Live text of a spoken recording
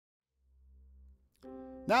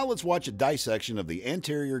Now let's watch a dissection of the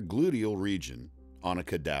anterior gluteal region on a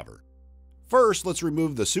cadaver. First, let's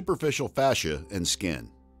remove the superficial fascia and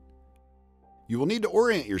skin. You will need to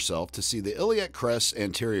orient yourself to see the iliac crest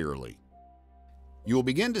anteriorly. You will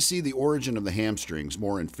begin to see the origin of the hamstrings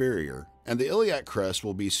more inferior, and the iliac crest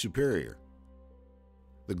will be superior.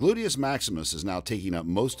 The gluteus maximus is now taking up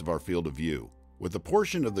most of our field of view, with a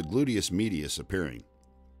portion of the gluteus medius appearing.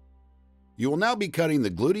 You will now be cutting the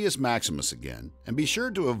gluteus maximus again, and be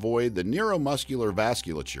sure to avoid the neuromuscular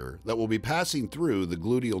vasculature that will be passing through the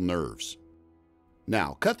gluteal nerves.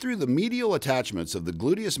 Now, cut through the medial attachments of the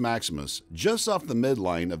gluteus maximus just off the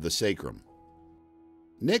midline of the sacrum.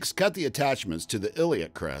 Next, cut the attachments to the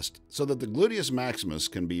iliac crest so that the gluteus maximus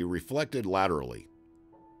can be reflected laterally.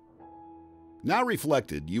 Now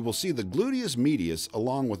reflected, you will see the gluteus medius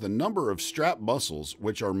along with a number of strap muscles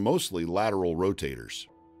which are mostly lateral rotators.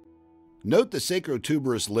 Note the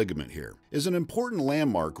sacrotuberous ligament here is an important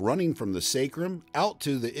landmark running from the sacrum out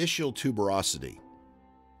to the ischial tuberosity.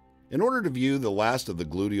 In order to view the last of the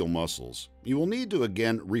gluteal muscles, you will need to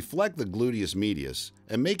again reflect the gluteus medius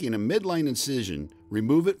and, making a midline incision,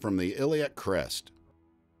 remove it from the iliac crest.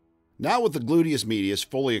 Now with the gluteus medius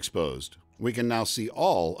fully exposed, we can now see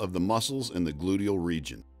all of the muscles in the gluteal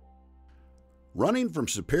region. Running from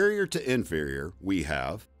superior to inferior, we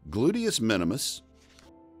have gluteus minimus,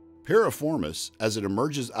 piriformis as it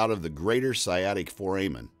emerges out of the greater sciatic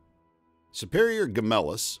foramen, superior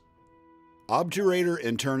gemellus, obturator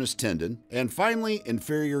internus tendon, and finally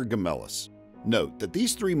inferior gemellus. Note that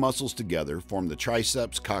these three muscles together form the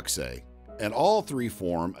triceps coxae, and all three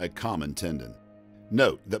form a common tendon.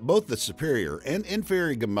 Note that both the superior and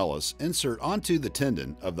inferior gemellus insert onto the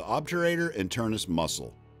tendon of the obturator internus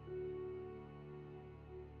muscle.